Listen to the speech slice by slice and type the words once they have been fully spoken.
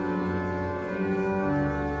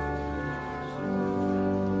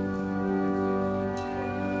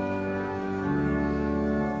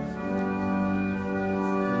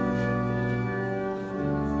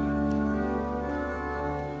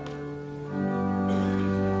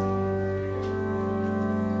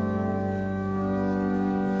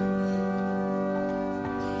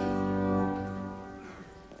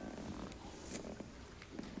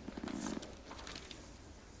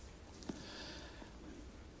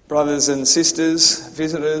Brothers and sisters,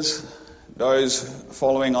 visitors, those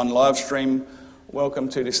following on live stream, welcome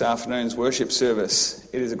to this afternoon's worship service.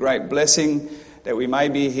 It is a great blessing that we may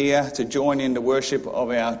be here to join in the worship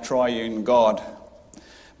of our triune God.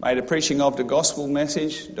 May the preaching of the gospel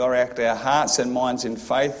message direct our hearts and minds in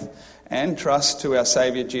faith and trust to our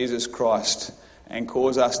Saviour Jesus Christ and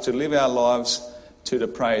cause us to live our lives to the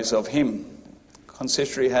praise of Him.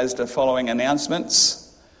 Consistory has the following announcements.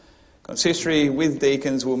 Consistory with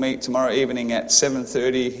deacons will meet tomorrow evening at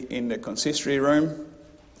 7:30 in the consistory room.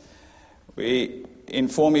 We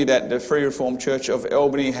inform you that the Free Reformed Church of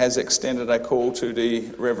Albany has extended a call to the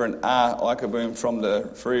Reverend R. Ickerboom from the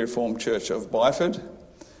Free Reformed Church of Byford.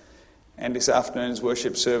 And this afternoon's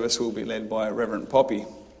worship service will be led by Reverend Poppy.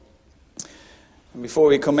 And before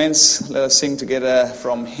we commence, let us sing together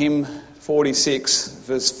from hymn 46,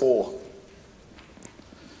 verse 4.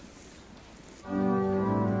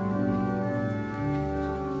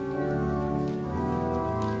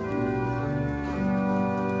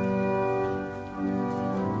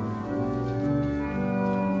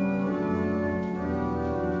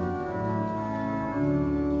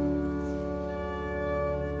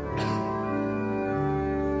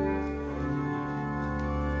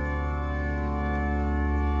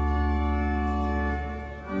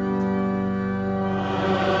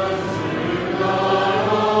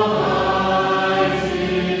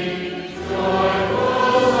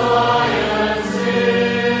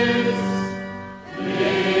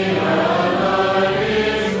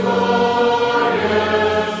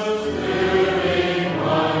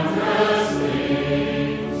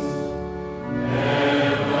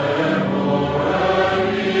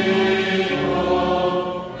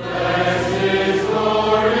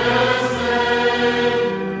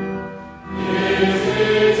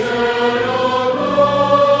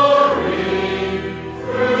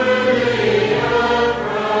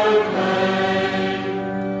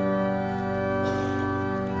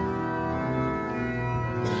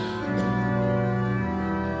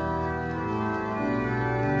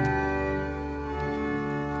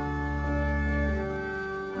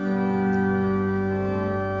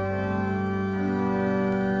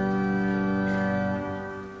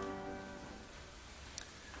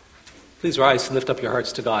 Please rise and lift up your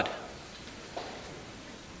hearts to God.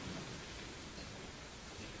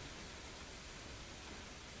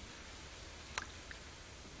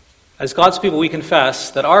 As God's people, we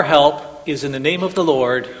confess that our help is in the name of the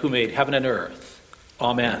Lord who made heaven and earth.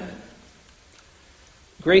 Amen.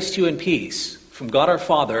 Grace to you and peace from God our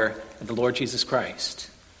Father and the Lord Jesus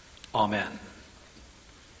Christ. Amen.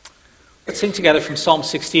 Let's sing together from Psalm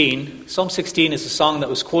 16. Psalm 16 is a song that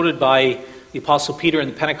was quoted by the Apostle Peter in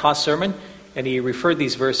the Pentecost sermon, and he referred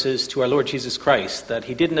these verses to our Lord Jesus Christ, that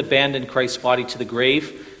he didn't abandon Christ's body to the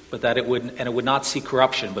grave, but that it would not see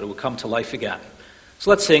corruption, but it would come to life again. So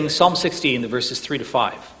let's sing Psalm 16, the verses 3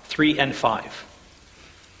 and 5.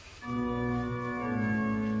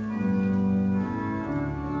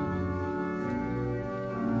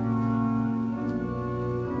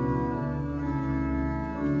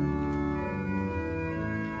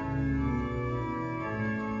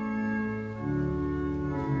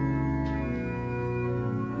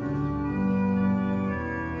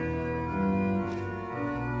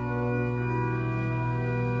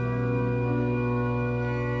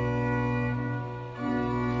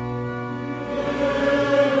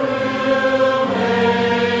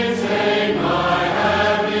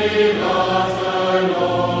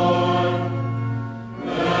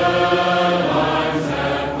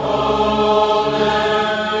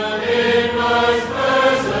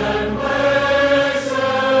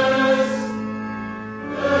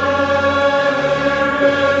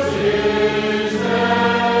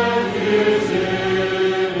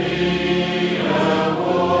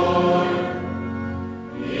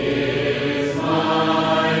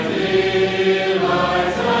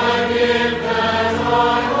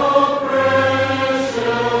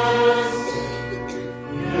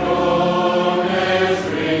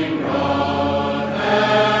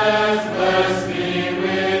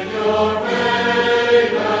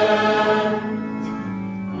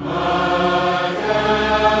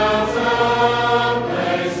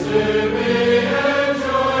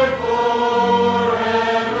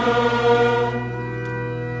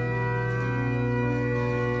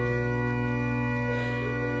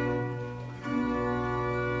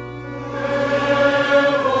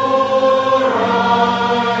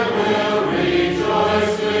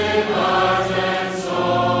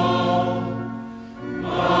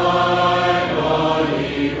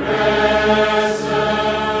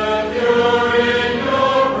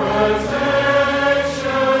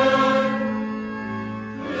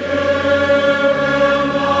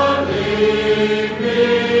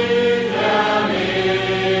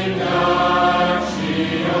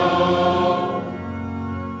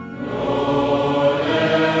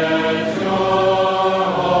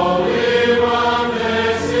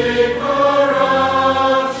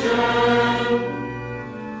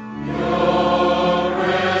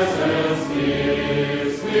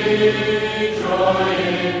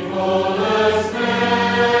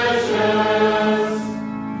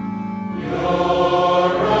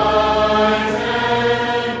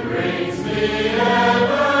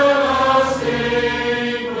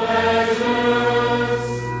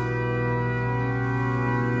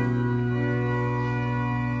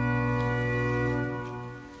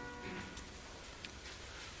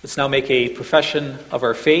 Let's now make a profession of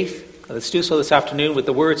our faith. Let's do so this afternoon with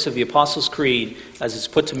the words of the Apostles' Creed as it's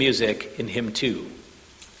put to music in hymn 2.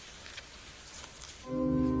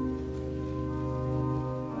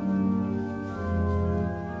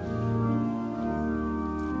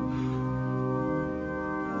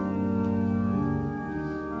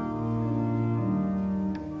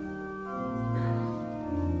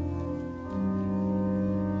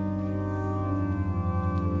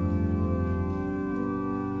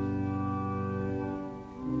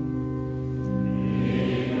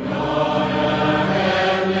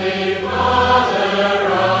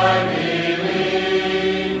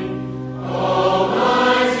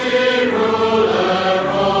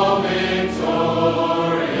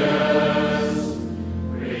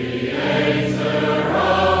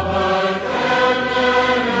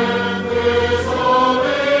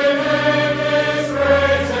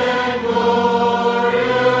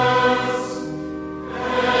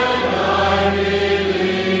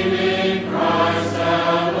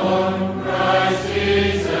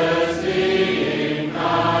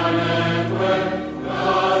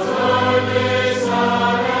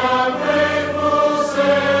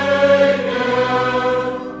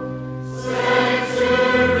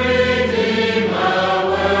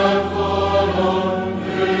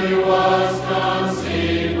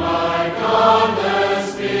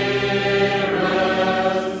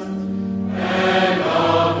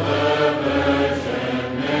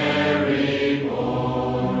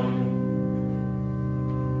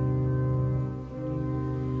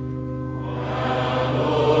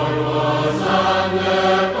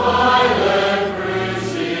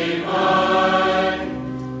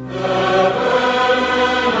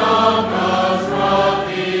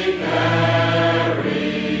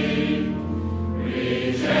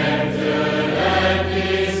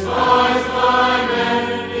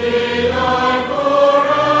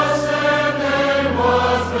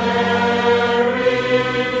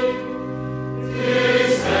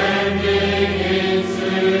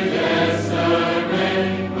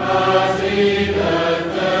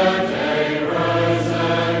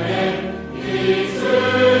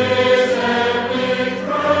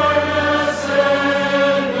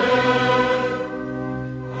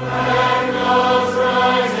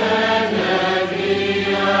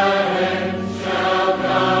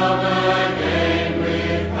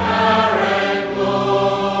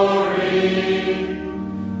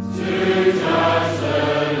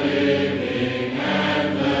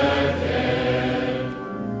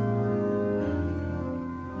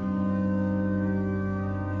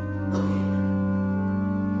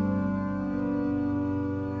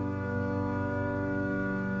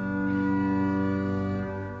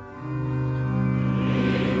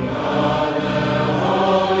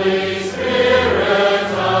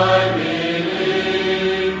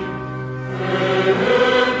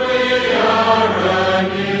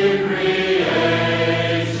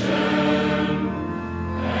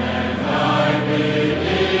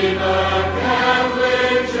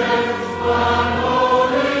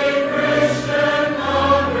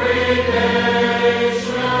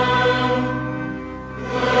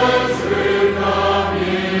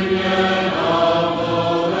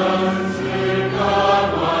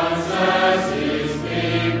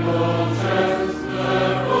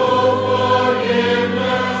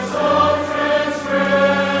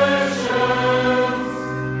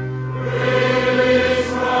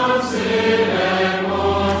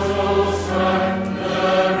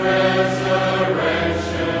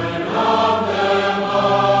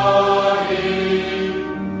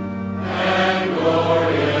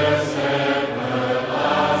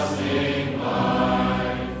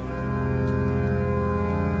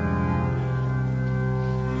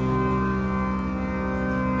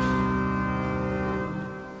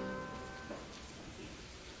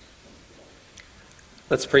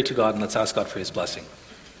 Let's pray to God and let's ask God for his blessing.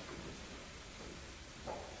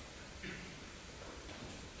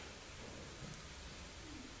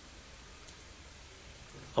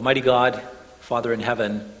 Almighty God, Father in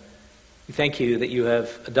heaven, we thank you that you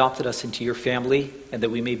have adopted us into your family and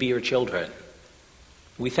that we may be your children.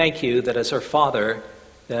 We thank you that as our Father,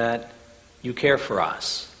 that you care for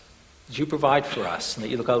us, that you provide for us, and that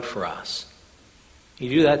you look out for us. You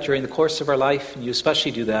do that during the course of our life, and you especially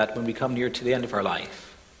do that when we come near to the end of our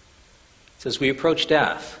life. It's as we approach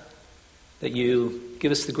death that you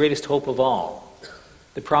give us the greatest hope of all,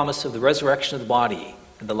 the promise of the resurrection of the body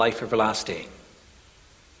and the life everlasting.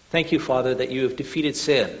 Thank you, Father, that you have defeated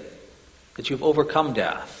sin, that you've overcome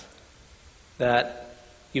death, that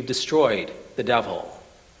you've destroyed the devil.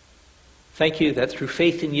 Thank you that through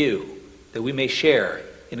faith in you, that we may share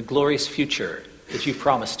in a glorious future that you've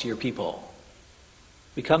promised to your people.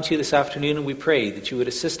 We come to you this afternoon and we pray that you would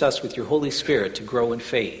assist us with your Holy Spirit to grow in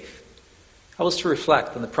faith. Help us to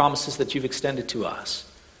reflect on the promises that you've extended to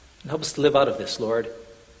us, and help us to live out of this, Lord.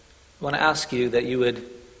 I want to ask you that you would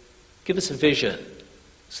give us a vision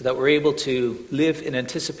so that we're able to live in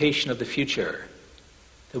anticipation of the future,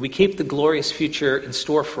 that we keep the glorious future in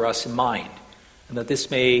store for us in mind, and that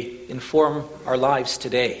this may inform our lives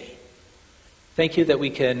today. Thank you that we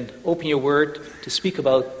can open your word to speak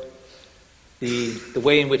about the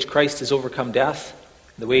way in which Christ has overcome death,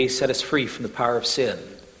 the way he set us free from the power of sin.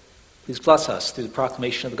 Please bless us through the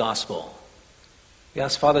proclamation of the gospel. We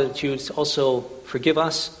ask, Father, that you would also forgive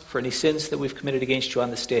us for any sins that we've committed against you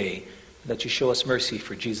on this day, and that you show us mercy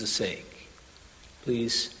for Jesus' sake.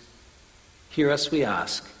 Please hear us, we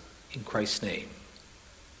ask, in Christ's name.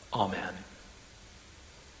 Amen.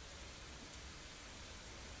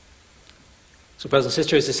 So, brothers and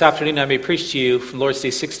sisters, this afternoon I may preach to you from Lord's Day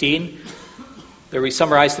 16, where we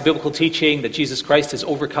summarize the biblical teaching that Jesus Christ has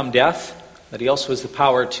overcome death, that he also has the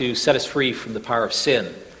power to set us free from the power of sin.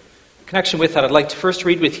 In connection with that, I'd like to first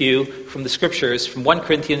read with you from the scriptures from 1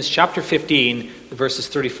 Corinthians chapter 15, verses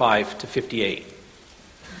 35 to 58.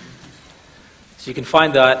 So you can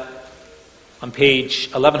find that on page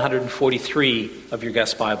 1143 of your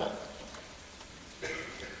guest Bible.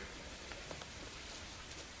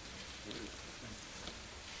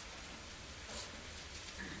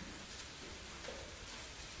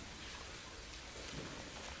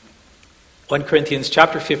 (1 Corinthians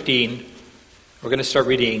chapter 15), we're going to start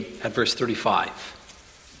reading at verse 35.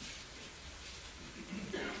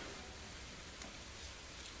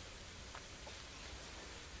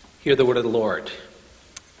 Hear the word of the Lord.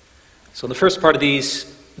 So in the first part of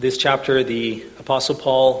this chapter, the Apostle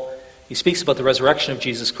Paul, he speaks about the resurrection of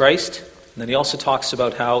Jesus Christ, and then he also talks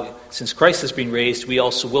about how, since Christ has been raised, we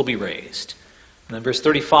also will be raised. And then verse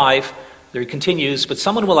 35, there he continues, "But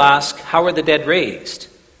someone will ask, how are the dead raised?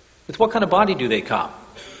 With what kind of body do they come?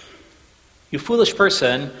 You foolish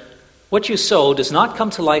person, what you sow does not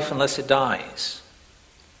come to life unless it dies.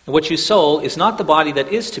 And what you sow is not the body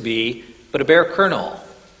that is to be, but a bare kernel,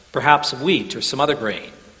 perhaps of wheat or some other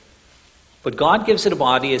grain. But God gives it a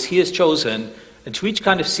body as he has chosen, and to each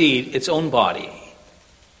kind of seed its own body.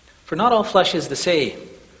 For not all flesh is the same,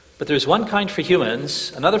 but there is one kind for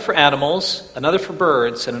humans, another for animals, another for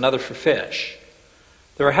birds, and another for fish.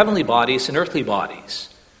 There are heavenly bodies and earthly bodies.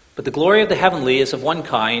 But the glory of the heavenly is of one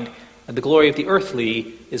kind, and the glory of the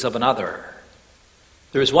earthly is of another.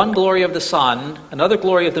 There is one glory of the sun, another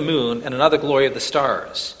glory of the moon, and another glory of the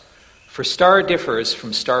stars. For star differs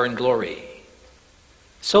from star in glory.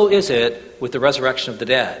 So is it with the resurrection of the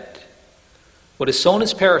dead. What is sown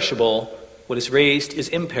is perishable, what is raised is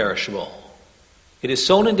imperishable. It is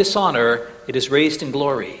sown in dishonor, it is raised in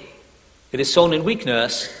glory. It is sown in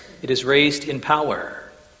weakness, it is raised in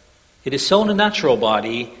power. It is sown a natural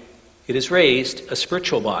body, it is raised a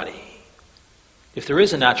spiritual body. If there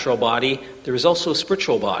is a natural body, there is also a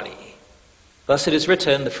spiritual body. Thus it is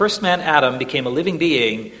written, the first man Adam became a living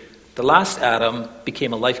being, the last Adam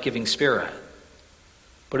became a life-giving spirit.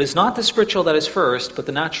 But it is not the spiritual that is first, but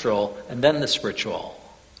the natural, and then the spiritual.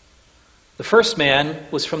 The first man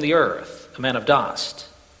was from the earth, a man of dust.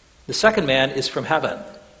 The second man is from heaven.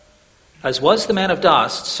 As was the man of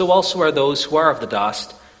dust, so also are those who are of the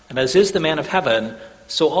dust, and as is the man of heaven,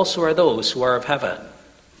 so also are those who are of heaven.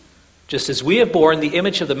 Just as we have borne the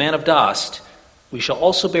image of the man of dust, we shall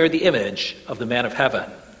also bear the image of the man of heaven.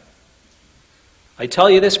 I tell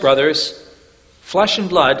you this, brothers, flesh and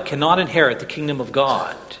blood cannot inherit the kingdom of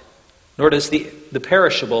God, nor does the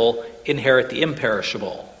perishable inherit the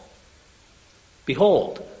imperishable.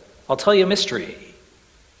 Behold, I'll tell you a mystery.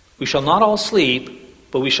 We shall not all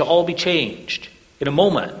sleep, but we shall all be changed, in a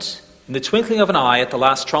moment, in the twinkling of an eye at the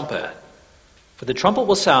last trumpet. For the trumpet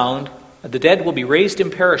will sound, and the dead will be raised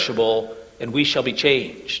imperishable, and we shall be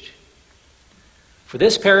changed. For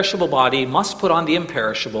this perishable body must put on the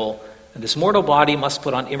imperishable, and this mortal body must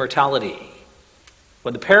put on immortality.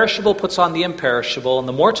 When the perishable puts on the imperishable, and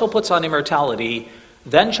the mortal puts on immortality,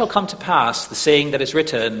 then shall come to pass the saying that is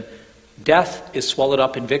written, death is swallowed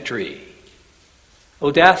up in victory.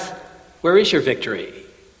 O death, where is your victory?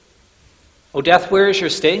 O death, where is your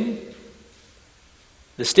sting?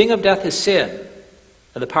 The sting of death is sin,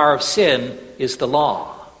 and the power of sin is the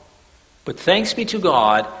law. But thanks be to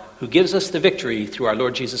God, who gives us the victory through our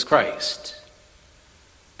Lord Jesus Christ.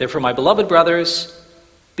 Therefore, my beloved brothers,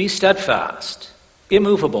 be steadfast,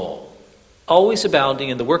 immovable, always abounding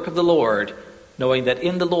in the work of the Lord, knowing that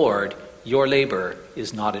in the Lord your labor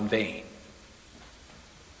is not in vain.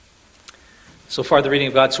 So far, the reading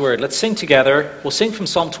of God's Word. Let's sing together. We'll sing from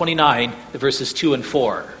Psalm 29, the verses 2 and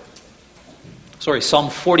 4. Sorry, Psalm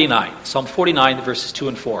 49. Psalm 49, the verses 2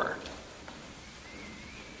 and 4.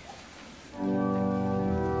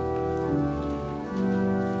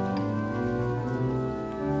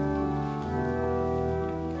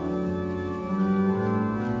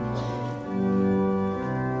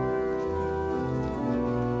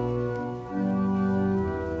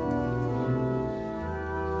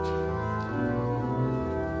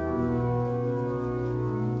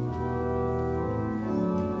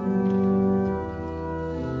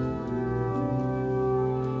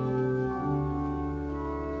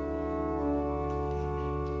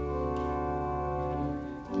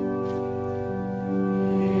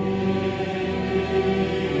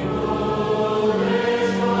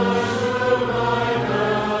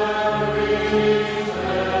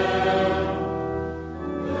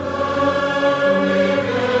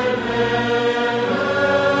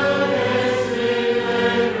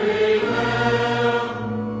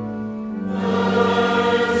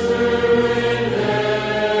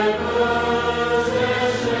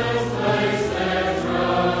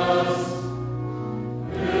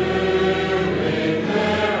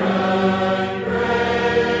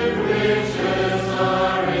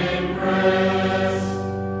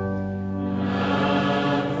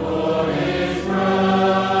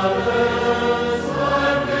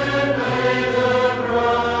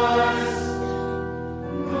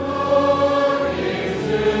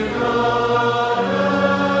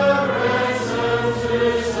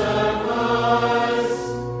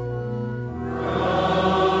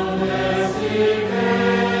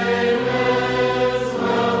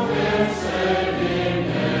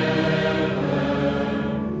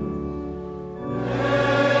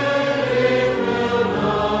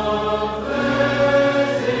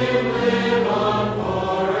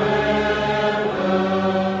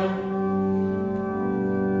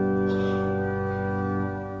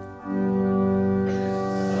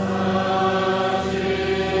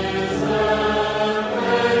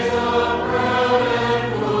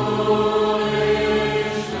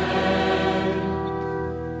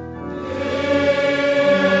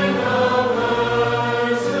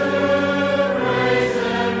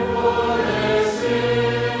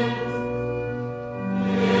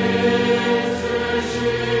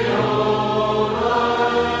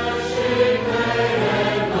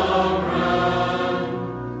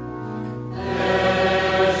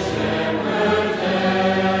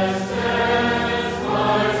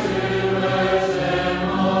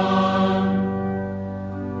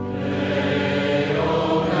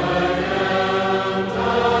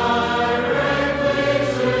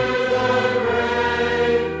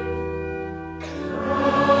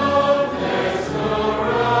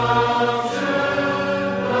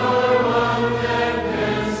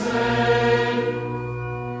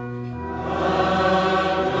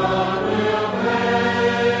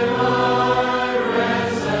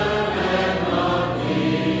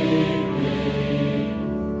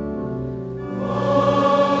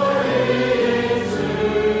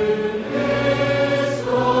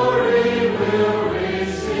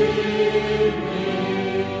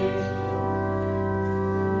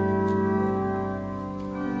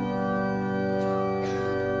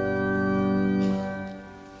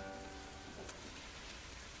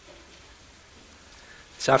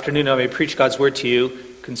 This afternoon I may preach God's word to you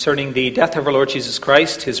concerning the death of our Lord Jesus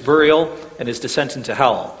Christ, his burial, and his descent into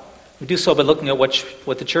hell. We do so by looking at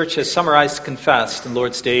what the church has summarized and confessed in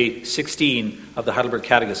Lord's Day 16 of the Heidelberg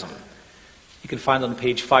Catechism. You can find it on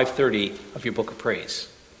page 530 of your book of praise.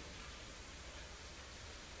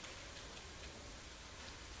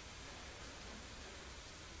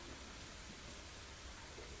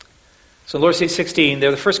 So in Lord's Day 16,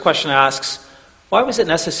 there the first question asks, why was it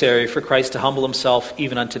necessary for Christ to humble himself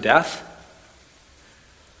even unto death?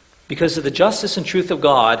 Because of the justice and truth of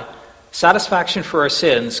God, satisfaction for our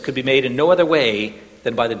sins could be made in no other way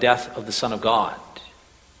than by the death of the Son of God.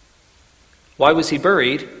 Why was he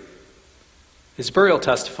buried? His burial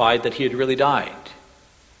testified that he had really died.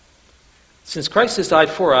 Since Christ has died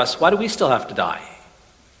for us, why do we still have to die?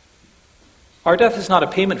 Our death is not a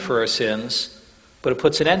payment for our sins, but it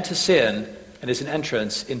puts an end to sin and is an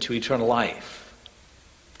entrance into eternal life.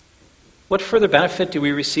 What further benefit do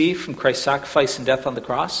we receive from Christ's sacrifice and death on the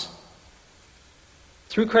cross?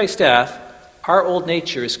 Through Christ's death, our old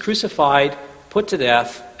nature is crucified, put to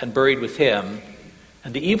death, and buried with him,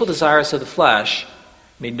 and the evil desires of the flesh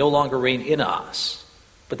may no longer reign in us,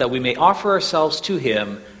 but that we may offer ourselves to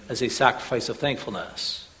him as a sacrifice of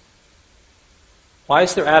thankfulness. Why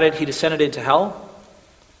is there added, he descended into hell?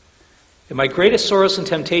 In my greatest sorrows and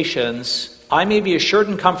temptations, I may be assured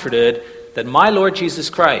and comforted that my Lord Jesus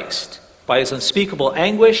Christ, by his unspeakable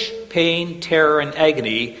anguish, pain, terror, and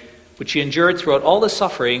agony, which he endured throughout all his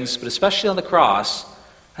sufferings, but especially on the cross,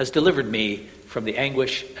 has delivered me from the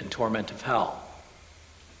anguish and torment of hell.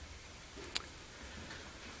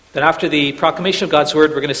 Then after the proclamation of God's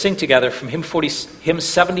word, we're going to sing together from hymn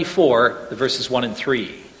 74, the verses 1 and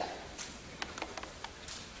 3.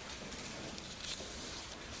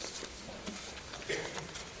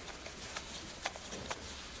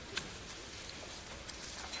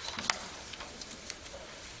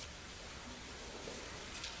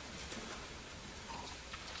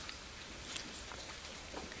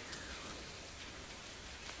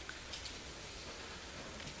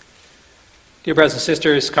 Dear brothers and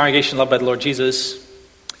sisters, congregation loved by the Lord Jesus,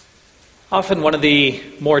 often one of the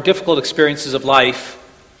more difficult experiences of life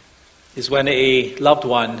is when a loved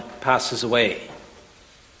one passes away.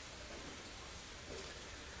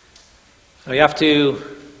 Now you have to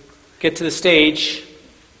get to the stage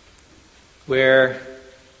where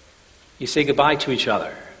you say goodbye to each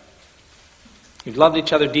other. You've loved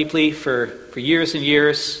each other deeply for years and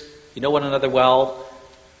years. You know one another well.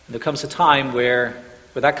 And there comes a time where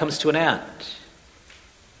that comes to an end.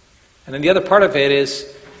 And then the other part of it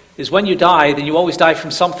is when you die, then you always die from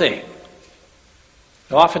something.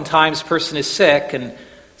 Now, oftentimes a person is sick, and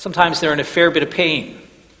sometimes they're in a fair bit of pain.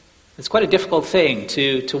 It's quite a difficult thing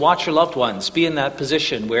to watch your loved ones be in that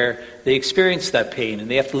position where they experience that pain and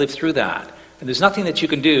they have to live through that. And there's nothing that you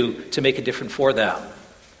can do to make it different for them. And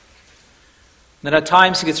then at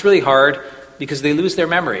times it gets really hard because they lose their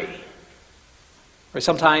memory. Or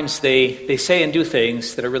sometimes they say and do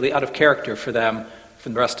things that are really out of character for them for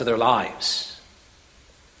the rest of their lives.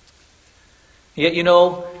 Yet, it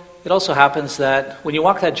also happens that when you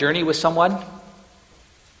walk that journey with someone,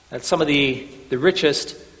 that's some of the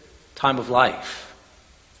richest time of life.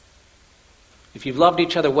 If you've loved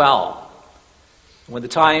each other well, and when the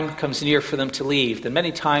time comes near for them to leave, then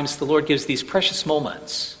many times the Lord gives these precious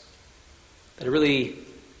moments that are really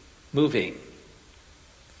moving.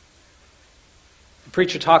 The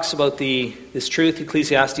preacher talks about this truth,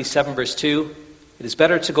 Ecclesiastes 7 verse 2. It is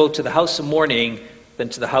better to go to the house of mourning than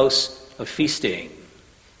to the house of feasting.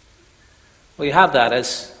 Well, you have that.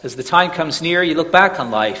 As the time comes near, you look back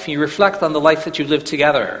on life, and you reflect on the life that you lived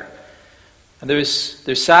together. And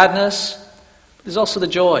there's sadness, but there's also the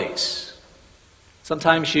joys.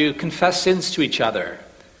 Sometimes you confess sins to each other,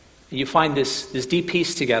 and you find this deep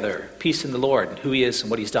peace together, peace in the Lord, and who he is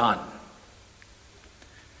and what he's done.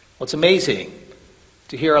 Well, it's amazing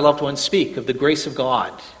to hear our loved ones speak of the grace of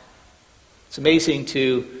God. It's amazing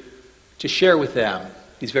to share with them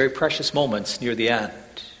these very precious moments near the end.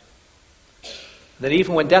 And then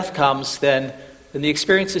even when death comes, then the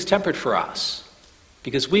experience is tempered for us,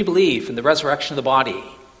 because we believe in the resurrection of the body,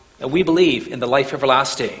 and we believe in the life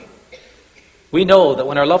everlasting. We know that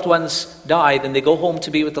when our loved ones die, then they go home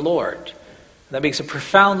to be with the Lord. And that makes a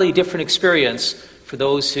profoundly different experience for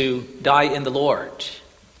those who die in the Lord.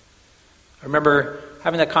 I remember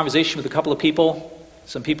having that conversation with a couple of people,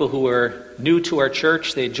 some people who were new to our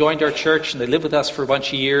church. They had joined our church and they lived with us for a bunch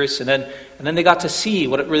of years, and then they got to see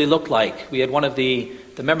what it really looked like. We had one of the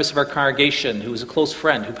members of our congregation who was a close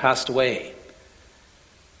friend who passed away.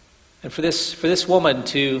 And for this woman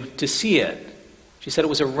to see it, she said it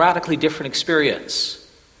was a radically different experience,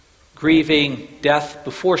 grieving death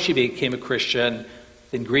before she became a Christian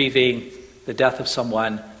than grieving the death of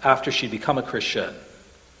someone after she'd become a Christian.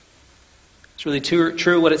 It's really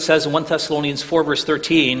true what it says in 1 Thessalonians 4 verse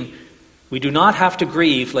 13, we do not have to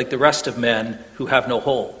grieve like the rest of men who have no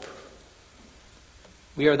hope.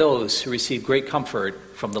 We are those who receive great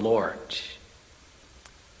comfort from the Lord.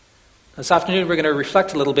 This afternoon we're going to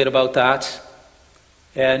reflect a little bit about that,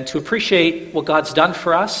 and to appreciate what God's done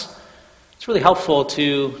for us. It's really helpful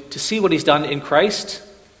to see what he's done in Christ.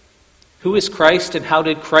 Who is Christ and how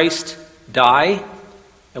did Christ die?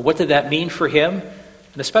 And what did that mean for him?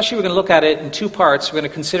 And especially we're going to look at it in two parts. We're going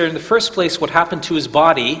to consider in the first place what happened to his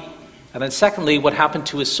body, and then secondly what happened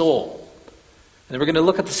to his soul. And then we're going to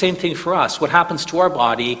look at the same thing for us, what happens to our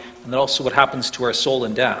body, and then also what happens to our soul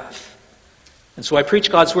in death. And so I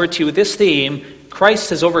preach God's word to you with this theme, Christ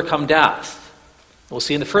has overcome death. We'll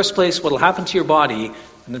see in the first place what will happen to your body,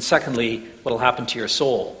 and then secondly what will happen to your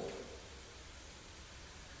soul.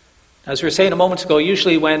 As we were saying a moment ago,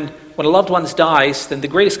 usually when a loved one dies, then the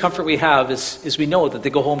greatest comfort we have is we know that they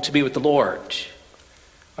go home to be with the Lord.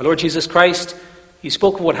 Our Lord Jesus Christ, he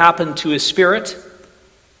spoke of what happened to his spirit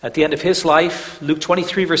at the end of his life. Luke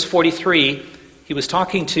 23 verse 43, he was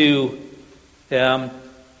talking to the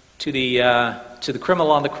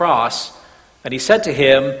criminal on the cross, and he said to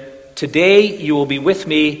him, today you will be with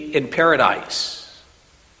me in paradise.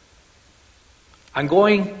 I'm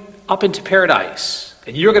going up into paradise,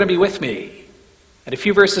 and you're going to be with me. And a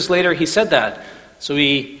few verses later, he said that. So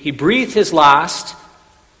he breathed his last,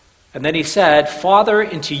 and then he said, Father,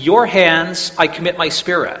 into your hands I commit my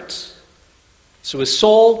spirit. So his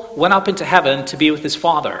soul went up into heaven to be with his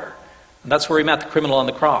Father. And that's where he met the criminal on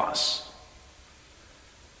the cross.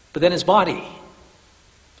 But then his body.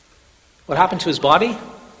 What happened to his body? It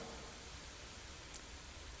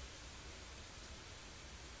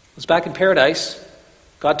was back in paradise.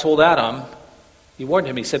 God told Adam, he warned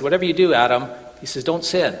him, he said, whatever you do, Adam, he says, don't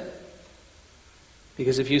sin.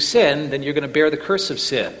 Because if you sin, then you're going to bear the curse of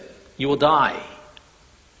sin. You will die.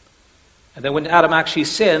 And then when Adam actually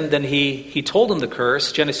sinned, then he told him the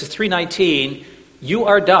curse, Genesis 3:19, you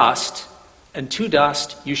are dust, and to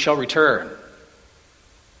dust you shall return. And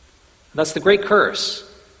that's the great curse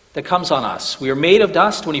that comes on us. We are made of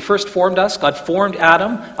dust. When he first formed us, God formed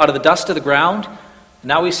Adam out of the dust of the ground.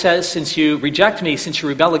 Now he says, since you reject me, since you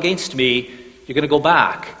rebel against me, you're going to go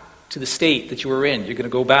back to the state that you were in. You're going to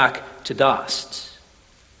go back to dust.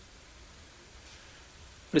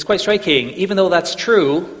 But it's quite striking, even though that's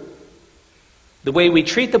true, the way we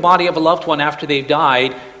treat the body of a loved one after they've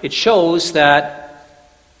died, it shows that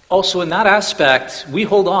also in that aspect, we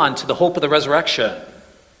hold on to the hope of the resurrection.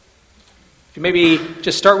 If you maybe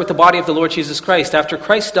just start with the body of the Lord Jesus Christ. After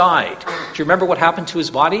Christ died, do you remember what happened to his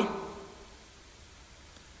body?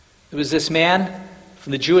 There was this man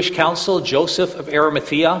from the Jewish council, Joseph of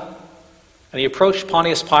Arimathea, and he approached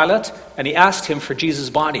Pontius Pilate, and he asked him for Jesus'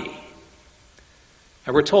 body.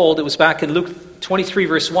 And we're told, it was back in Luke 23,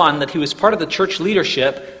 verse 1, that he was part of the church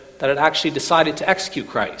leadership that had actually decided to execute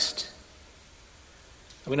Christ.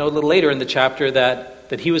 And we know a little later in the chapter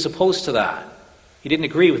that he was opposed to that. He didn't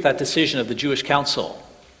agree with that decision of the Jewish council.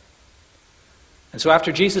 And so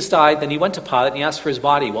after Jesus died, then he went to Pilate and he asked for his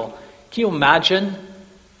body. Well, can you imagine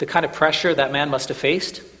the kind of pressure that man must have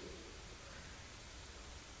faced?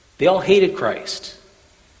 They all hated Christ.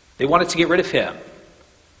 They wanted to get rid of him.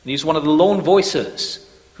 And he's one of the lone voices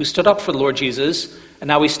who stood up for the Lord Jesus. And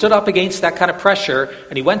now he stood up against that kind of pressure,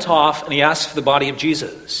 and he went off and he asked for the body of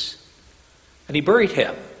Jesus. And he buried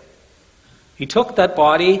him. He took that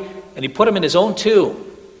body and he put him in his own tomb.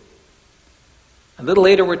 A little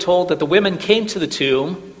later we're told that the women came to the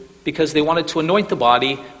tomb because they wanted to anoint the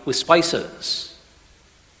body with spices.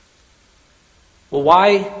 Well,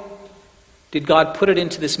 why did God put it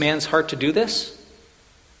into this man's heart to do this?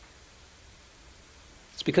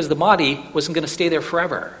 It's because the body wasn't going to stay there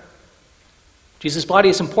forever. Jesus' body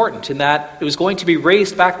is important in that it was going to be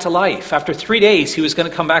raised back to life. After 3 days, he was going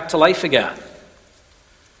to come back to life again.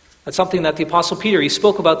 That's something that the Apostle Peter, he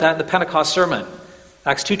spoke about that in the Pentecost sermon.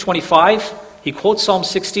 Acts 2:25, he quotes Psalm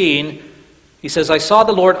 16. He says, I saw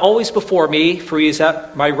the Lord always before me, for he is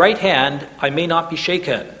at my right hand, I may not be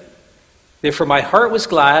shaken. Therefore my heart was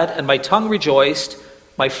glad, and my tongue rejoiced.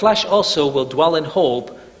 My flesh also will dwell in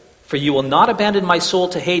hope, for you will not abandon my soul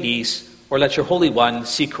to Hades, or let your Holy One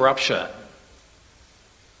see corruption.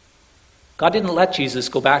 God didn't let Jesus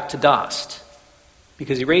go back to dust,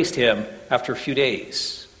 because he raised him after a few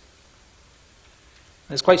days.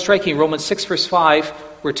 And it's quite striking. Romans 6, verse 5,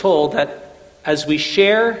 we're told that as we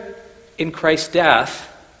share in Christ's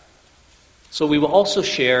death, so we will also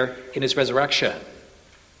share in his resurrection.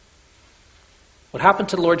 What happened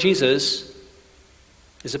to the Lord Jesus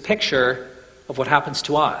is a picture of what happens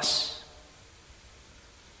to us.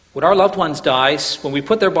 When our loved ones die, when we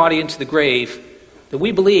put their body into the grave, then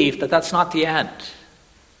we believe that that's not the end.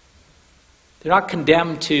 They're not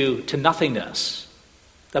condemned to nothingness.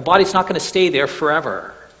 That body's not going to stay there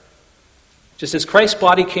forever. Just as Christ's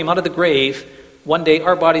body came out of the grave, one day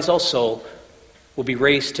our bodies also will be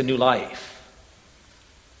raised to new life.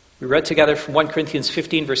 We read together from 1 Corinthians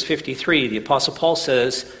 15, verse 53. The Apostle Paul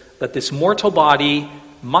says that this mortal body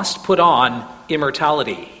must put on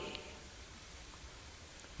immortality. It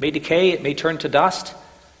may decay, it may turn to dust,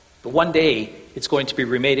 but one day it's going to be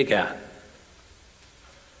remade again. And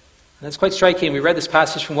that's quite striking. We read this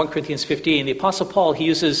passage from 1 Corinthians 15. The Apostle Paul, he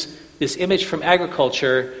uses this image from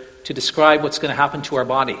agriculture to describe what's going to happen to our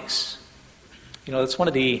bodies. You know, that's one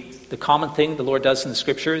of the common thing the Lord does in the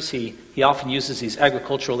Scriptures. He often uses these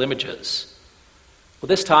agricultural images. Well,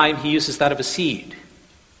 this time he uses that of a seed.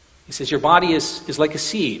 He says your body is like a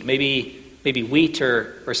seed, maybe wheat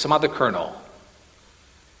or some other kernel.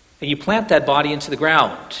 And you plant that body into the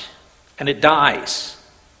ground, and it dies.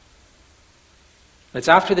 And it's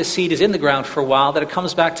after the seed is in the ground for a while that it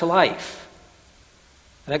comes back to life.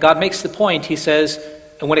 And then God makes the point, he says,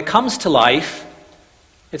 and when it comes to life,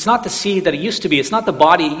 it's not the seed that it used to be, it's not the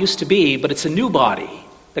body it used to be, but it's a new body.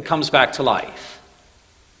 that comes back to life.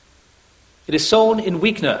 It is sown in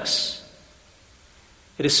weakness.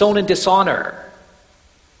 It is sown in dishonor.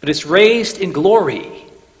 But it's raised in glory.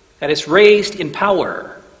 And it's raised in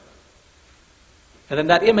power. And then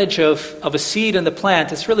that image of a seed and the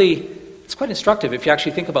plant, it's quite instructive if you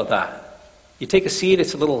actually think about that. You take a seed,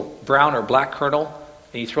 it's a little brown or black kernel,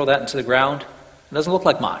 and you throw that into the ground. It doesn't look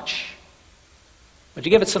like much. But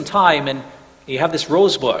you give it some time, and you have this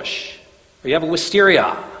rose bush, or you have a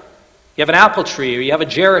wisteria, you have an apple tree, or you have a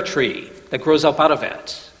jarrah tree that grows up out of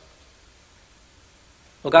it.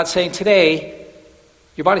 Well, God's saying today,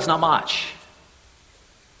 your body's not much.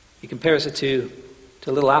 He compares it to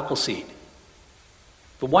a little apple seed.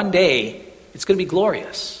 But one day, it's going to be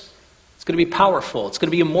glorious. It's going to be powerful. It's going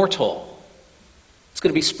to be immortal. It's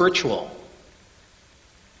going to be spiritual.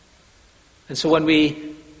 And so when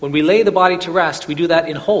we lay the body to rest, we do that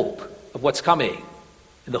in hope of what's coming,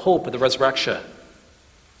 in the hope of the resurrection.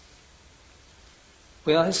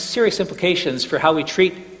 Well, it has serious implications for how we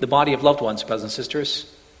treat the body of loved ones, brothers and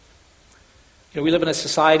sisters. We live in a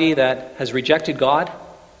society that has rejected God,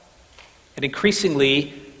 and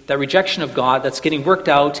increasingly, that rejection of God that's getting worked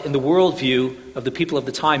out in the worldview of the people of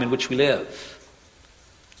the time in which we live.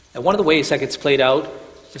 And one of the ways that gets played out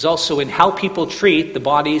is also in how people treat the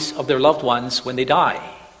bodies of their loved ones when they die.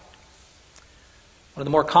 One of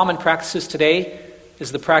the more common practices today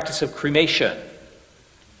is the practice of cremation.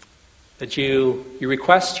 That you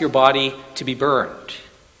request your body to be burned.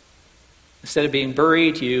 Instead of being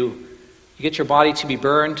buried, you get your body to be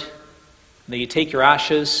burned, and then you take your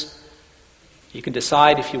ashes. You can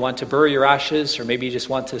decide if you want to bury your ashes or maybe you just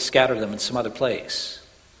want to scatter them in some other place.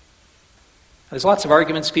 There's lots of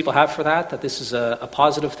arguments people have for that this is a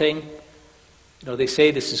positive thing. They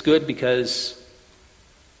say this is good because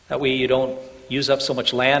that way you don't use up so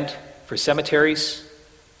much land for cemeteries,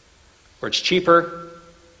 or it's cheaper,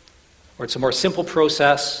 or it's a more simple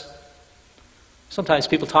process. Sometimes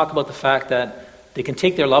people talk about the fact that they can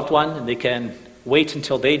take their loved one and they can wait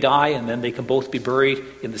until they die and then they can both be buried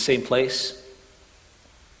in the same place.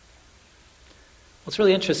 What's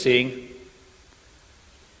really interesting,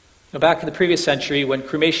 back in the previous century when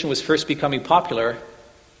cremation was first becoming popular,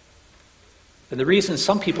 and the reason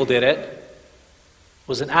some people did it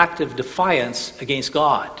was an act of defiance against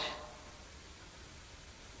God.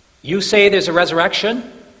 You say there's a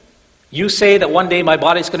resurrection? You say that one day my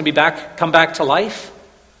body's going to come back to life?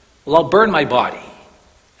 Well, I'll burn my body,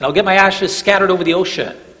 and I'll get my ashes scattered over the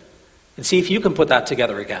ocean, and see if you can put that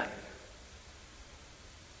together again.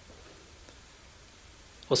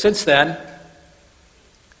 Well, since then,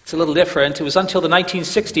 it's a little different. It was until the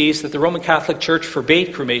 1960s that the Roman Catholic Church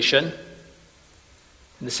forbade cremation.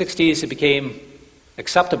 In the 60s, it became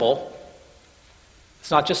acceptable.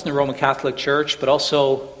 It's not just in the Roman Catholic Church, but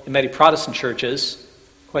also in many Protestant churches.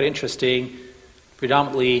 Quite interesting,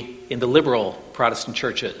 predominantly in the liberal Protestant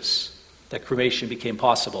churches, that cremation became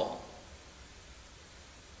possible.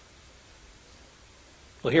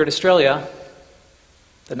 Well, here in Australia,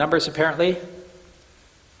 the numbers apparently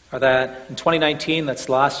are that in 2019, that's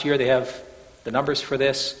last year, they have the numbers for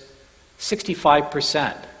this,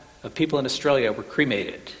 65% of people in Australia were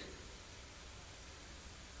cremated.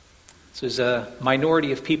 So there's a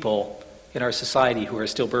minority of people in our society who are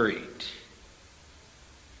still buried.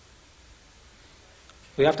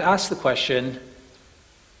 We have to ask the question,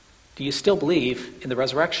 do you still believe in the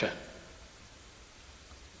resurrection?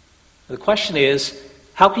 The question is,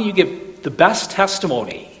 how can you give the best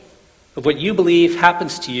testimony of what you believe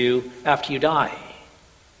happens to you after you die?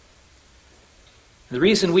 The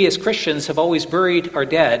reason we as Christians have always buried our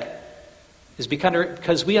dead is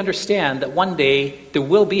because we understand that one day there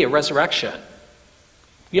will be a resurrection.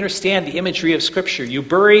 We understand the imagery of Scripture. You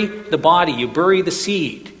bury the body, you bury the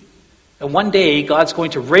seed, and one day God's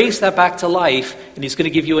going to raise that back to life, and He's going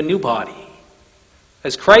to give you a new body.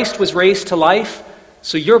 As Christ was raised to life,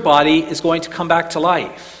 so your body is going to come back to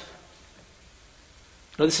life.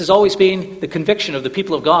 This has always been the conviction of the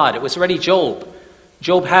people of God. It was already Job.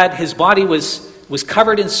 Job had, his body was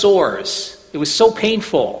covered in sores. It was so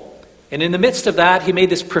painful. And in the midst of that, he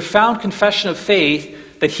made this profound confession of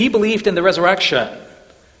faith that he believed in the resurrection.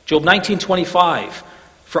 Job 19:25,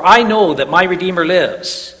 "For I know that my Redeemer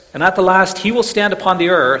lives, and at the last he will stand upon the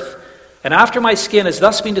earth, and after my skin has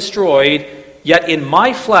thus been destroyed, yet in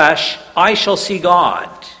my flesh I shall see God,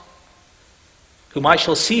 whom I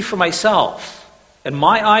shall see for myself. And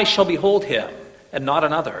my eyes shall behold him, and not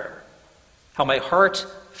another. How my heart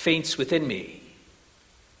faints within me."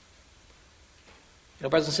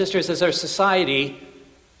 Brothers and sisters, as our society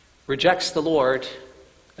rejects the Lord,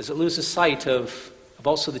 as it loses sight of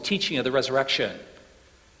also the teaching of the resurrection,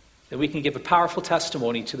 that we can give a powerful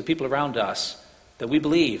testimony to the people around us that we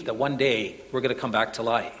believe that one day we're going to come back to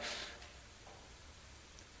life.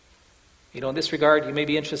 In this regard, you may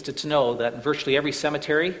be interested to know that in virtually every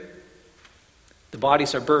cemetery, the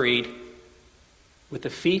bodies are buried with the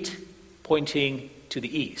feet pointing to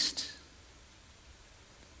the east.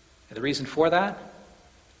 And the reason for that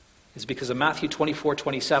is because of Matthew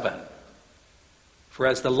 24:27. For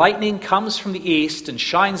as the lightning comes from the east and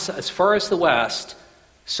shines as far as the west,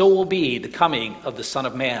 so will be the coming of the Son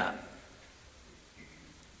of Man.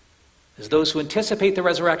 As those who anticipate the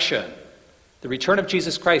resurrection, the return of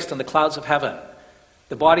Jesus Christ on the clouds of heaven,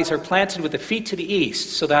 the bodies are planted with the feet to the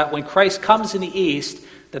east, so that when Christ comes in the east,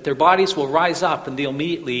 that their bodies will rise up and they'll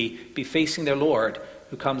immediately be facing their Lord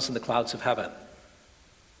who comes in the clouds of heaven.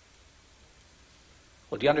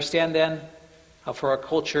 Well, do you understand then how far our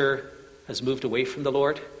culture has moved away from the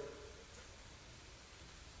Lord?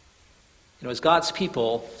 As God's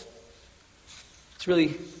people, it's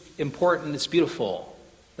really important, it's beautiful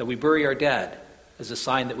that we bury our dead as a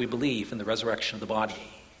sign that we believe in the resurrection of the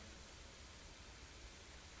body.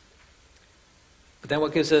 But then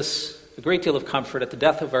what gives us a great deal of comfort at the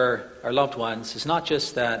death of our loved ones is not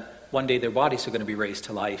just that one day their bodies are going to be raised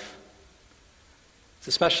to life. It's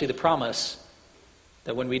especially the promise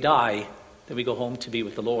that when we die, that we go home to be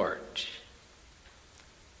with the Lord.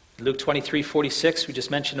 In Luke 23:46, we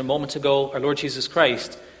just mentioned a moment ago, our Lord Jesus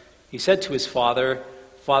Christ, he said to his Father,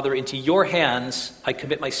 Father, into your hands I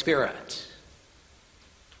commit my spirit.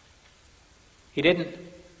 He didn't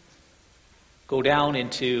go down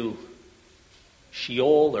into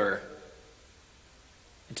Sheol or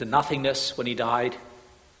into nothingness when he died,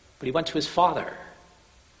 but he went to his Father.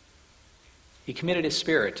 He committed his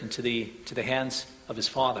spirit into the hands of his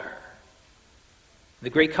Father. The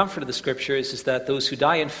great comfort of the Scriptures is that those who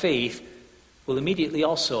die in faith will immediately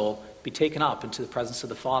also be taken up into the presence of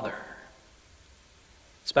the Father.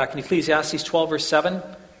 It's back in Ecclesiastes 12, verse 7,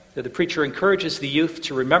 that the preacher encourages the youth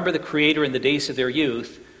to remember the Creator in the days of their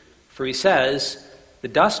youth, for he says, the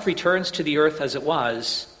dust returns to the earth as it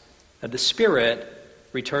was, and the Spirit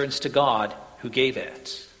returns to God who gave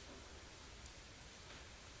it.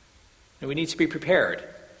 And we need to be prepared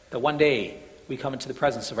that one day we come into the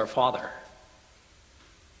presence of our Father.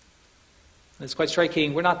 And it's quite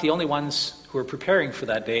striking, we're not the only ones who are preparing for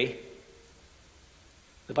that day.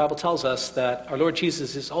 The Bible tells us that our Lord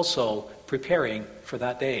Jesus is also preparing for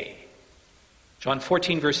that day. John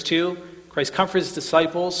 14, verse 2, Christ comforts his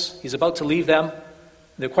disciples. He's about to leave them.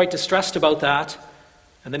 They're quite distressed about that.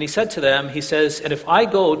 And then he said to them, he says, and if I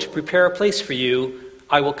go to prepare a place for you,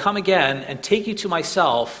 I will come again and take you to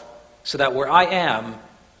myself, so that where I am,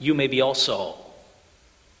 you may be also.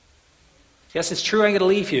 Yes, it's true I'm going to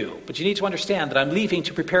leave you, but you need to understand that I'm leaving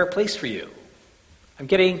to prepare a place for you. I'm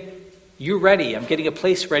getting you ready. I'm getting a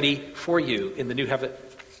place ready for you in the new heaven,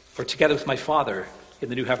 or together with my Father in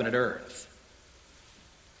the new heaven and earth.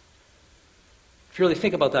 If you really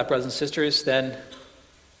think about that, brothers and sisters, then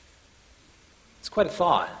it's quite a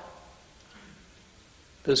thought.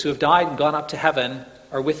 Those who have died and gone up to heaven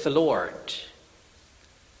are with the Lord.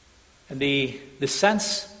 And the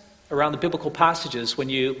sense around the biblical passages, when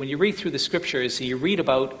you read through the Scriptures and you read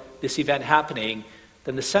about this event happening,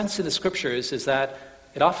 then the sense in the Scriptures is that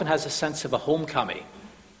it often has a sense of a homecoming.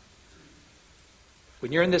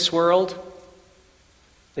 When you're in this world,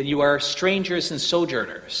 then you are strangers and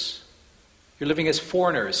sojourners. You're living as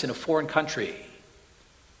foreigners in a foreign country.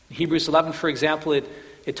 In Hebrews 11, for example,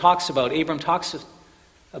 it talks about, Abraham talks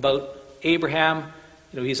about Abraham.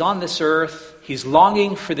 He's on this earth. He's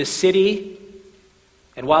longing for the city.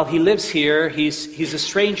 And while he lives here, he's a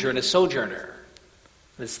stranger and a sojourner.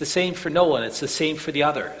 And it's the same for Noah, and it's the same for the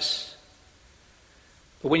others.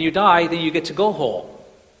 But when you die, then you get to go home.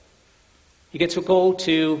 You get to go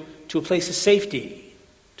to a place of safety,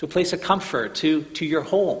 to a place of comfort, to your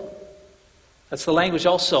home. That's the language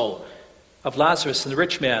also of Lazarus and the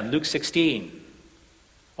rich man, Luke 16.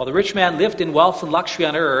 While the rich man lived in wealth and luxury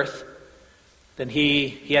on earth, then he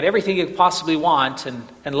had everything he could possibly want,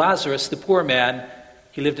 and Lazarus, the poor man,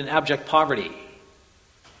 he lived in abject poverty.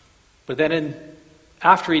 But then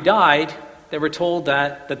after he died, they were told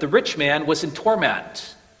that the rich man was in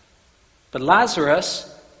torment. But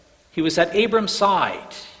Lazarus, he was at Abraham's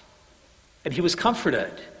side, and he was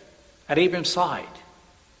comforted at Abraham's side.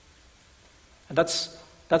 And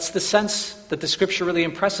that's the sense that the Scripture really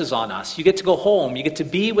impresses on us. You get to go home, you get to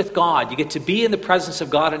be with God, you get to be in the presence of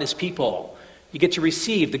God and His people. You get to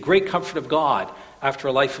receive the great comfort of God after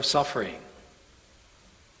a life of suffering.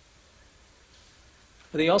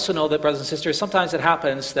 But you also know that, brothers and sisters, sometimes it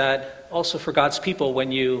happens that also for God's people,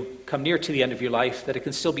 when you come near to the end of your life, that it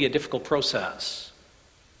can still be a difficult process.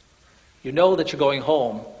 You know that you're going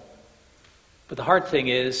home. But the hard thing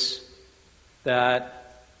is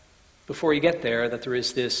that before you get there, that there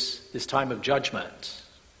is this time of judgment.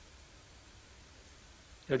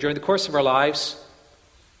 During the course of our lives,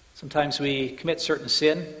 sometimes we commit certain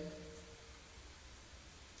sin.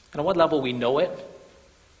 And on one level, we know it.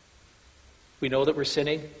 We know that we're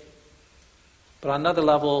sinning. But on another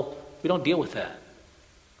level, we don't deal with that.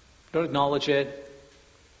 We don't acknowledge it.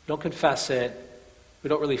 We don't confess it. We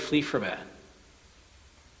don't really flee from it.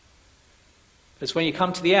 It's when you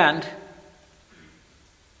come to the end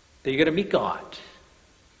that you're going to meet God.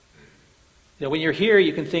 When you're here,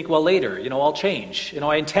 you can think, well, later, I'll change.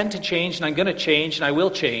 I intend to change, and I'm going to change, and I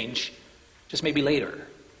will change, just maybe later.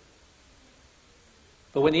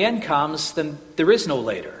 But when the end comes, then there is no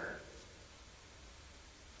later.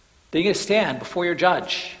 Then you're going to stand before your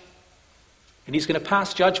judge, and he's going to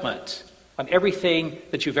pass judgment on everything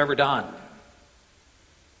that you've ever done.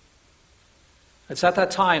 It's at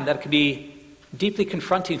that time that it can be deeply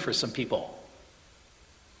confronting for some people.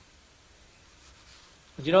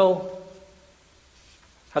 Do you know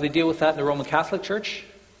how they deal with that in the Roman Catholic Church?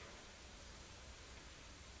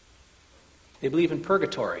 They believe in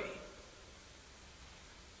purgatory.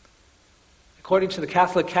 According to the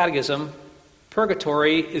Catholic Catechism,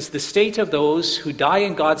 purgatory is the state of those who die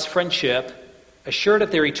in God's friendship, assured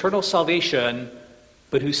of their eternal salvation,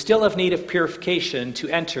 but who still have need of purification to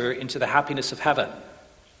enter into the happiness of heaven.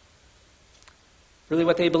 Really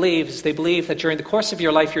what they believe is they believe that during the course of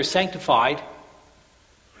your life you're sanctified,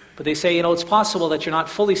 but they say, it's possible that you're not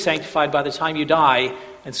fully sanctified by the time you die,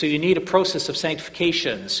 and so you need a process of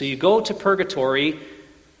sanctification. So you go to purgatory,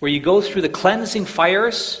 where you go through the cleansing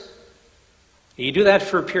fires, and you do that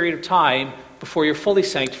for a period of time before you're fully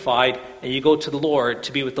sanctified, and you go to the Lord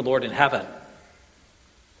to be with the Lord in heaven.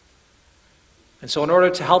 And so in order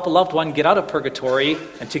to help a loved one get out of purgatory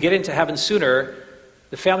and to get into heaven sooner,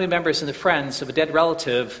 the family members and the friends of a dead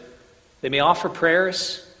relative, they may offer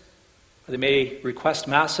prayers, or they may request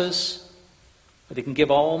masses, or they can give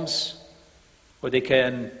alms, or they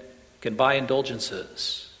can buy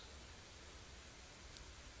indulgences.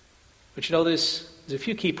 But there's a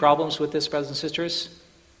few key problems with this, brothers and sisters.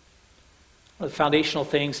 One of the foundational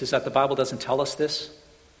things is that the Bible doesn't tell us this.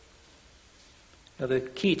 The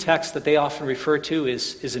key text that they often refer to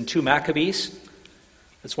is in 2 Maccabees.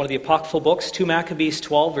 It's one of the apocryphal books, 2 Maccabees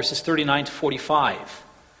 12, verses 39 to 45.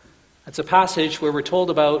 It's a passage where we're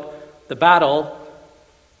told about the battle.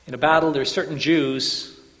 In a battle, there's certain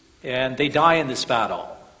Jews, and they die in this battle.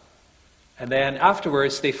 And then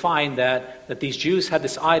afterwards, they find that these Jews had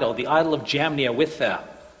this idol, the idol of Jamnia, with them.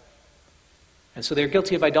 And so they're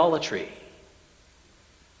guilty of idolatry.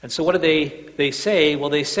 And so what do they say? Well,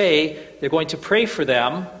 they say they're going to pray for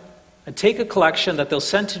them and take a collection that they'll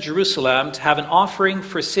send to Jerusalem to have an offering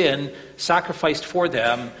for sin sacrificed for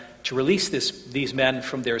them to release these men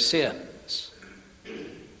from their sins.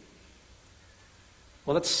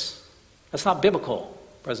 Well, that's not biblical,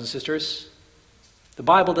 brothers and sisters. The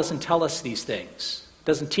Bible doesn't tell us these things. It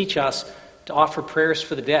doesn't teach us to offer prayers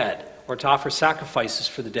for the dead or to offer sacrifices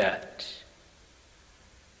for the dead.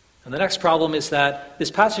 And the next problem is that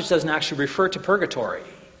this passage doesn't actually refer to purgatory.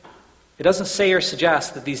 It doesn't say or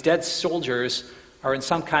suggest that these dead soldiers are in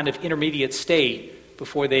some kind of intermediate state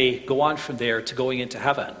before they go on from there to going into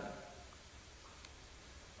heaven.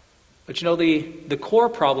 But the core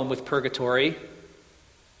problem with purgatory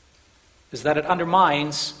is that it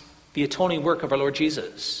undermines the atoning work of our Lord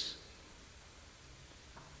Jesus.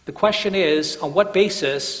 The question is, on what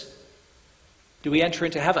basis do we enter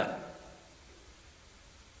into heaven?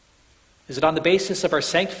 Is it on the basis of our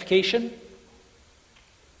sanctification?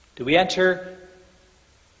 Do we enter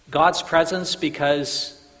God's presence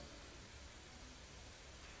because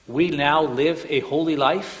we now live a holy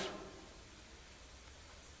life?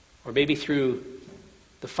 Or maybe through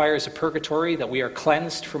the fires of purgatory that we are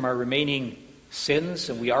cleansed from our remaining sins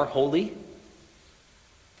and we are holy?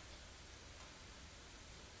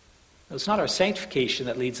 It's not our sanctification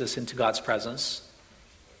that leads us into God's presence.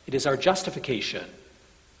 It is our justification.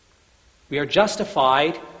 We are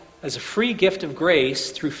justified as a free gift of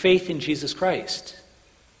grace through faith in Jesus Christ.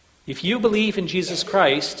 If you believe in Jesus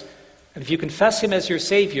Christ, and if you confess him as your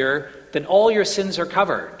Savior, then all your sins are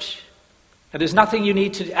covered. And there's nothing you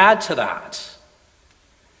need to add to that.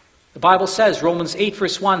 The Bible says, Romans 8,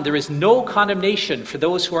 verse 1, there is no condemnation for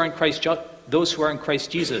those who are in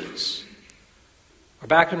Christ Jesus. Or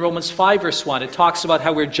back in Romans 5, verse 1, it talks about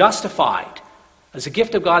how we're justified as a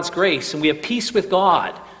gift of God's grace, and we have peace with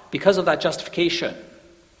God because of that justification.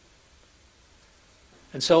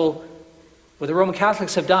 And so, what the Roman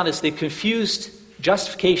Catholics have done is they've confused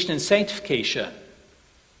justification and sanctification.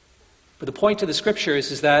 But the point of the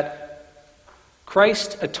scriptures is that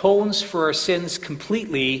Christ atones for our sins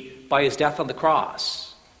completely by his death on the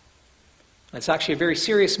cross. And it's actually a very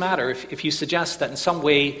serious matter if you suggest that in some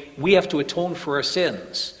way we have to atone for our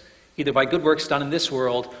sins, either by good works done in this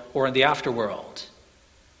world or in the afterworld.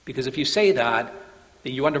 Because if you say that,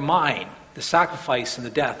 then you undermine the sacrifice and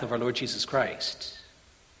the death of our Lord Jesus Christ.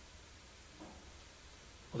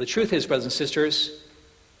 Well, the truth is, brothers and sisters,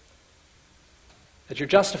 that you're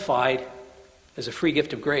justified as a free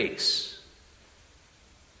gift of grace.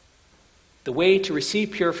 The way to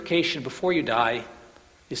receive purification before you die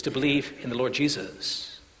is to believe in the Lord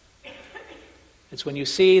Jesus. It's when you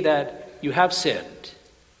see that you have sinned,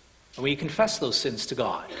 and when you confess those sins to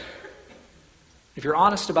God. If you're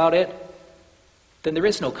honest about it, then there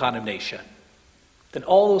is no condemnation. Then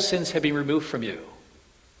all those sins have been removed from you.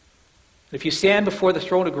 And if you stand before the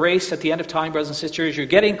throne of grace at the end of time, brothers and sisters, you're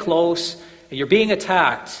getting close and you're being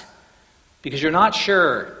attacked because you're not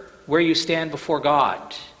sure where you stand before God.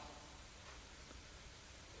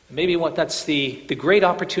 And maybe that's the great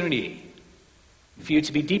opportunity for you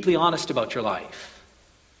to be deeply honest about your life.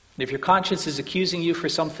 And if your conscience is accusing you for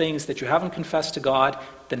some things that you haven't confessed to God,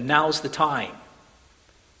 then now's the time.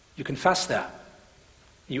 You confess that.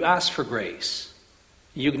 You ask for grace.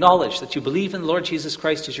 You acknowledge that you believe in the Lord Jesus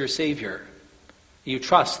Christ as your Savior. You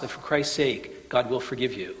trust that for Christ's sake, God will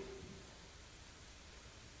forgive you.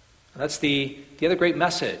 And that's the other great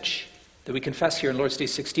message that we confess here in Lord's Day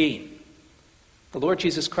 16. The Lord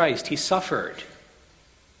Jesus Christ, he suffered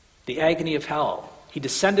the agony of hell. He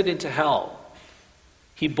descended into hell.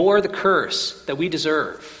 He bore the curse that we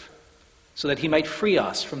deserve so that he might free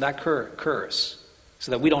us from that curse,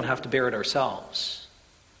 so that we don't have to bear it ourselves.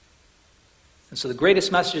 And so the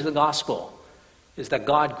greatest message of the gospel is that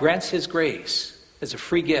God grants his grace as a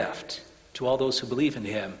free gift to all those who believe in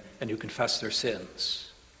him and who confess their sins.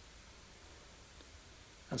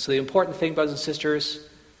 And so the important thing, brothers and sisters,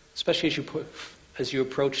 especially as you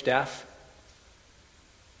approach death,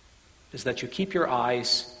 is that you keep your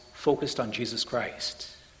eyes focused on Jesus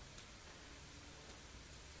Christ.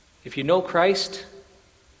 If you know Christ,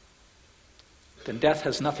 then death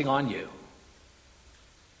has nothing on you.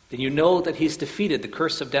 Then you know that he's defeated the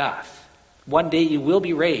curse of death. One day you will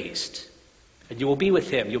be raised, and you will be with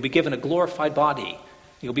him. You'll be given a glorified body.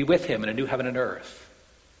 You'll be with him in a new heaven and earth.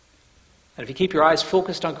 And if you keep your eyes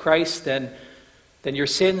focused on Christ, then your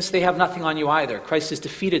sins, they have nothing on you either. Christ has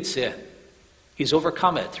defeated sin. He's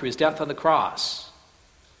overcome it through his death on the cross.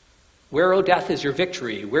 Where, O death, is your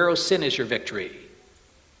victory? Where, O sin, is your victory?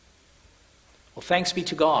 Well, thanks be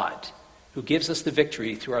to God, who gives us the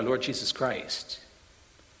victory through our Lord Jesus Christ.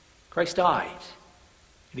 Christ died,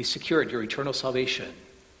 and he secured your eternal salvation.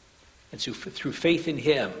 And so through faith in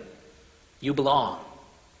him, you belong.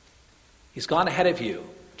 He's gone ahead of you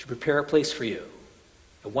to prepare a place for you.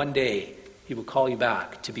 And one day, he will call you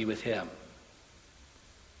back to be with him.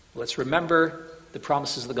 Let's remember the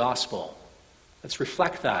promises of the gospel. Let's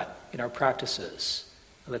reflect that in our practices.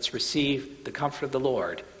 And let's receive the comfort of the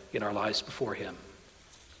Lord in our lives before him.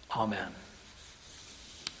 Amen.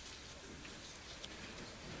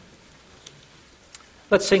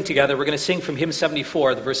 Let's sing together. We're going to sing from hymn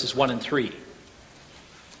 74, the verses 1 and 3.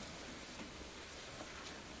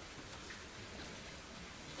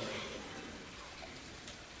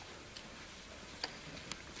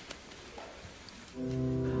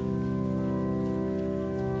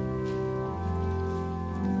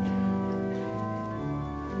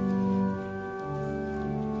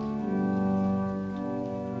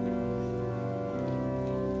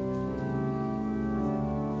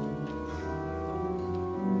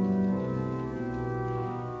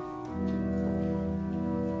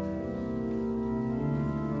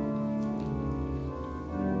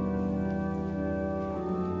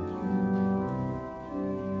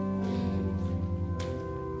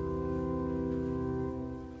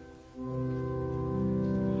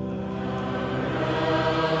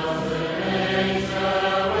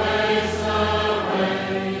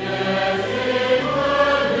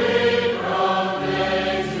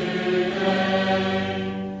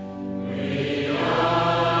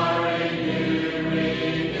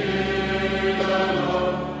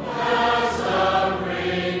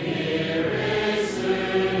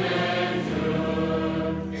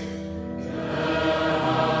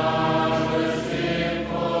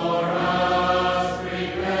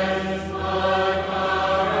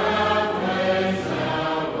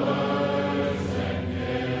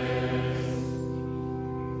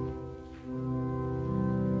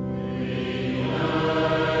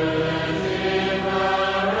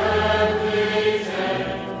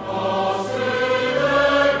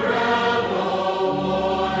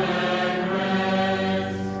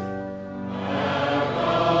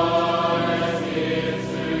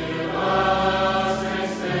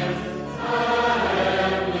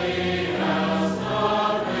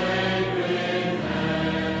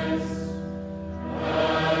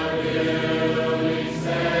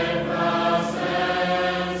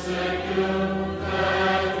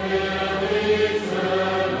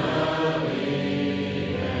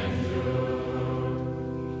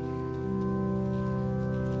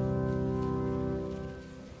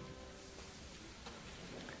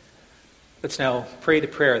 Let's now pray the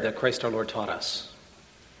prayer that Christ our Lord taught us.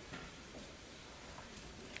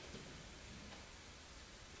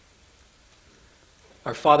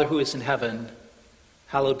 Our Father who is in heaven,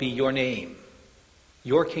 hallowed be your name.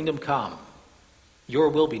 Your kingdom come. Your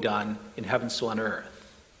will be done in heaven so on earth.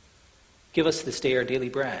 Give us this day our daily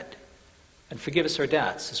bread, and forgive us our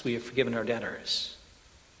debts as we have forgiven our debtors.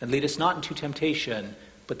 And lead us not into temptation,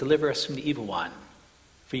 but deliver us from the evil one.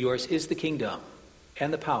 For yours is the kingdom,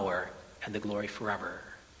 and the power, and the glory forever.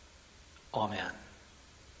 Amen.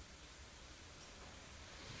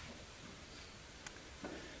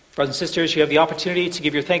 Brothers and sisters, you have the opportunity to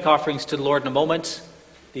give your thank offerings to the Lord in a moment.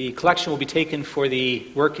 The collection will be taken for the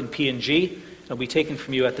work in P&G. It'll be taken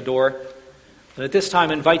from you at the door. And at this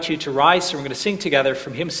time, I invite you to rise, and we're going to sing together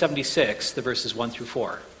from hymn 76, the verses 1 through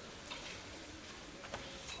 4.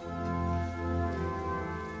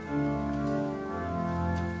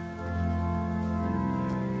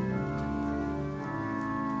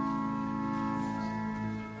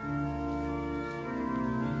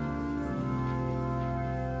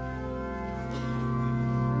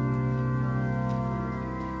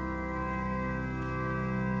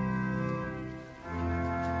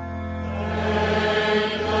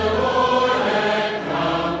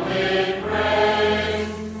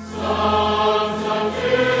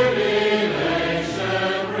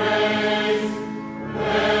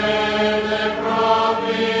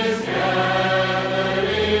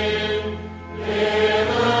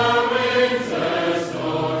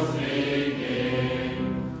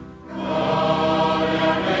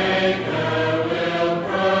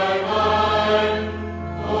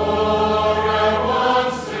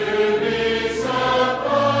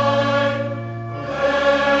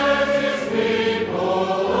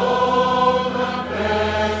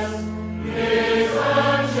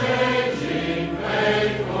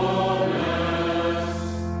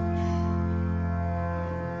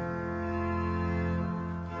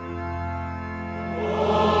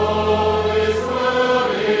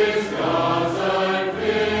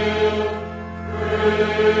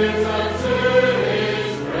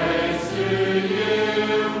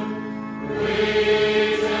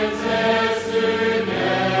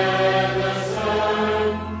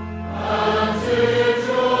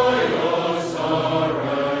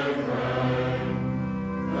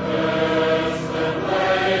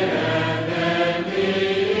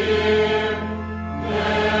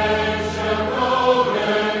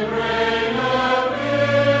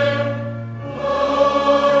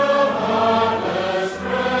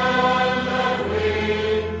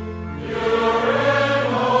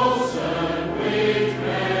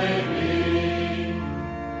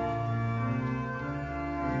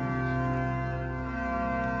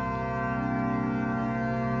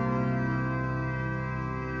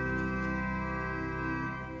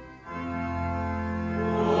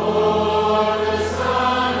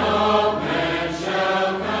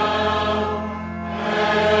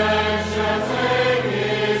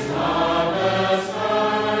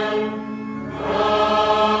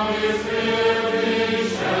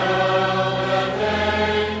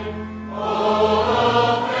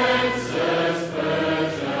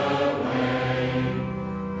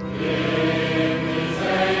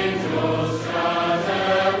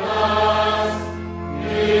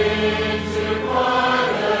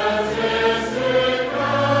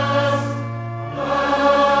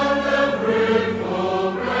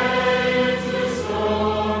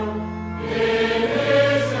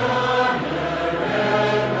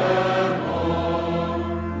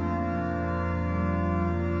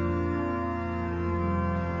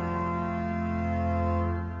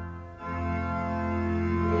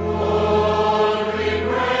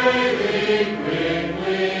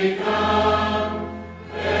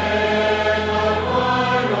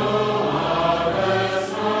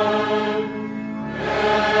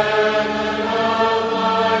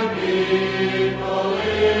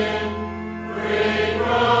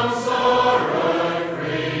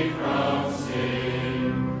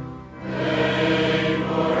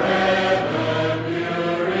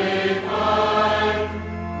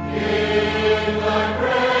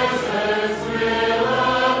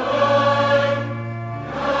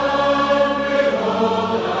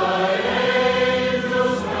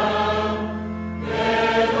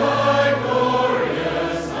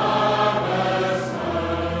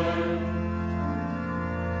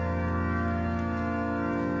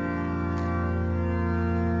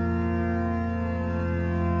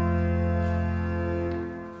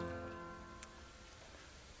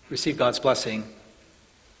 Receive God's blessing.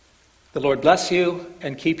 The Lord bless you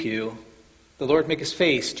and keep you. The Lord make his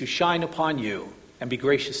face to shine upon you and be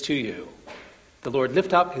gracious to you. The Lord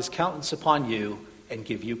lift up his countenance upon you and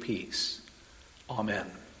give you peace. Amen.